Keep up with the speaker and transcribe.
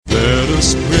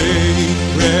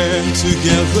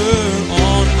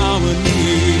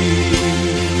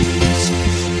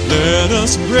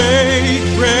us break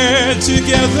bread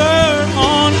together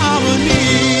on our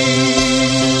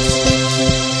knees.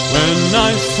 When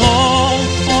I fall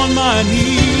on my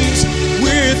knees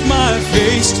with my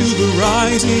face to the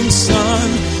rising sun,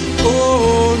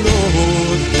 oh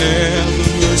Lord, have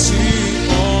mercy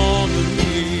on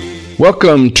me.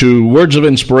 Welcome to Words of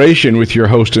Inspiration with your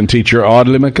host and teacher,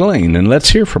 Audley McLean, and let's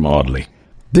hear from Audley.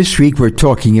 This week we're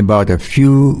talking about a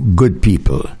few good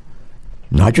people.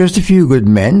 Not just a few good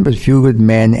men, but a few good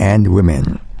men and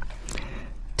women.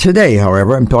 Today,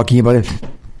 however, I'm talking about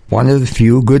one of the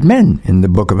few good men in the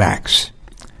book of Acts.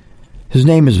 His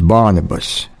name is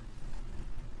Barnabas.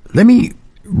 Let me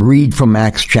read from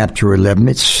Acts chapter 11.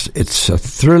 It's a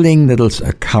thrilling little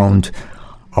account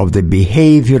of the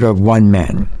behavior of one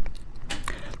man.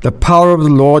 The power of the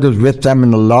Lord was with them,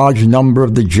 and a large number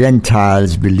of the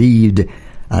Gentiles believed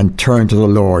and turned to the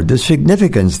Lord. The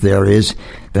significance there is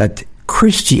that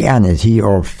Christianity,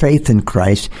 or faith in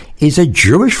Christ, is a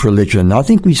Jewish religion. I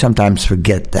think we sometimes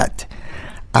forget that.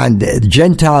 And the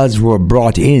Gentiles were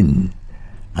brought in,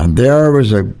 and there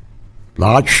was a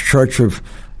large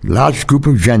group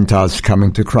of Gentiles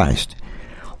coming to Christ.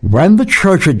 When the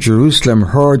church at Jerusalem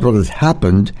heard what had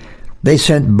happened, they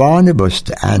sent Barnabas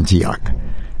to Antioch.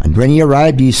 And when he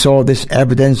arrived, he saw this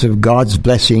evidence of God's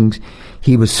blessings.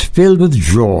 He was filled with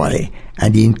joy,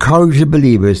 and he encouraged the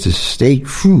believers to stay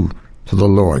true to the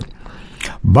Lord.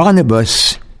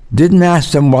 Barnabas didn't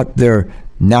ask them what their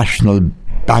national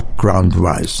background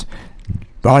was.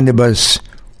 Barnabas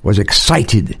was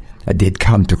excited that they'd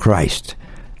come to Christ.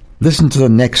 Listen to the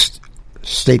next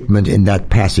statement in that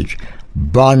passage.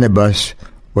 Barnabas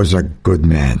was a good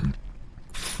man,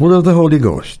 full of the Holy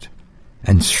Ghost,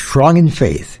 and strong in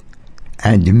faith,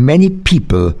 and many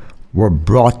people were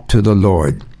brought to the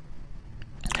Lord.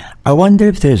 I wonder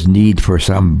if there's need for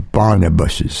some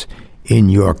Barnabases in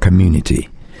your community.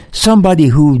 Somebody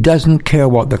who doesn't care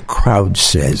what the crowd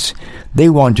says. They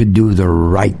want to do the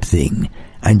right thing.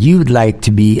 And you'd like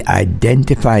to be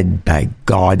identified by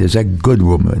God as a good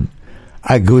woman,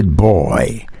 a good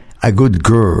boy, a good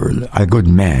girl, a good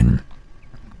man,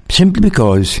 simply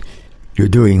because you're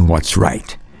doing what's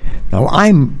right. Now,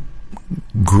 I'm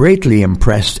greatly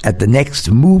impressed at the next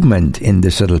movement in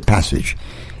this little passage.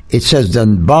 It says,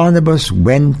 then Barnabas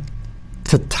went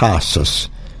to Tarsus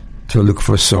to look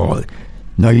for Saul.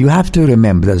 Now, you have to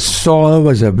remember that Saul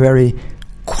was a very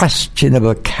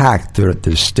questionable character at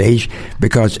this stage,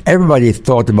 because everybody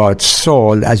thought about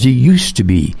Saul as he used to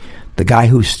be, the guy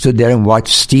who stood there and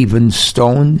watched Stephen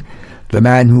stoned, the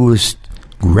man who was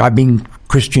grabbing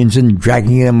Christians and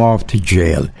dragging them off to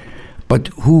jail, but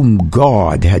whom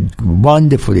God had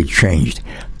wonderfully changed.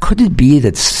 Could it be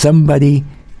that somebody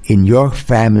in your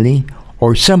family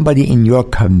or somebody in your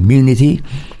community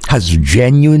has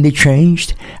genuinely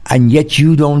changed, and yet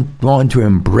you don't want to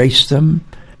embrace them?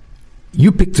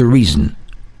 You pick the reason.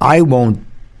 I won't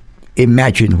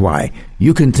imagine why.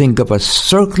 You can think of a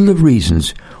circle of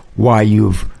reasons why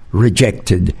you've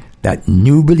rejected that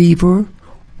new believer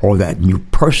or that new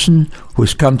person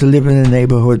who's come to live in the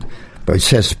neighborhood. But it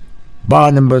says,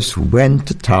 Barnabas went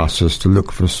to Tarsus to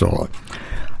look for Saul.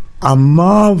 A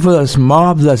marvelous,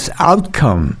 marvelous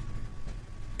outcome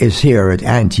is here at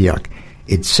Antioch.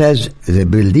 It says the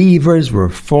believers were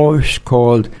first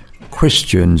called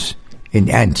Christians in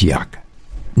Antioch.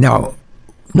 Now,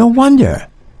 no wonder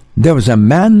there was a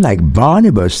man like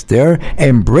Barnabas there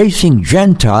embracing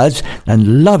Gentiles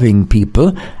and loving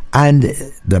people, and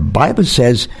the Bible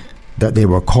says that they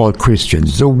were called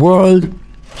Christians. The world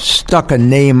stuck a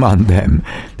name on them.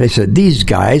 They said, these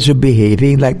guys are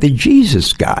behaving like the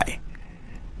Jesus guy.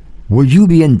 Would you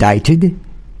be indicted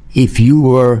if you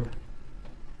were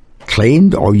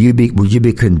claimed, or would you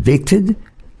be convicted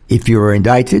if you were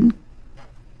indicted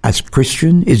as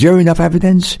Christian? Is there enough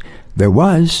evidence? There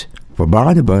was for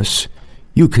Barnabas.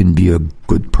 You can be a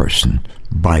good person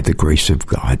by the grace of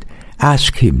God.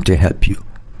 Ask him to help you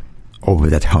over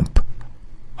that hump.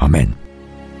 Amen.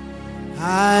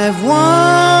 I've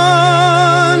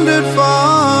wandered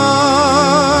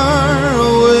far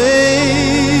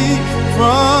away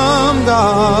from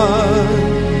God.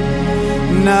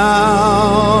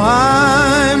 Now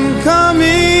I'm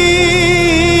coming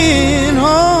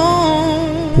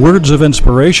home. Words of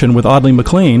Inspiration with Audley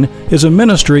McLean is a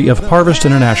ministry of Harvest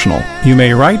International. You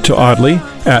may write to Audley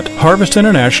at Harvest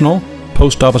International,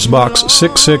 Post Office Box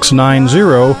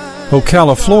 6690,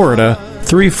 Ocala, Florida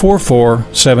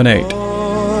 34478.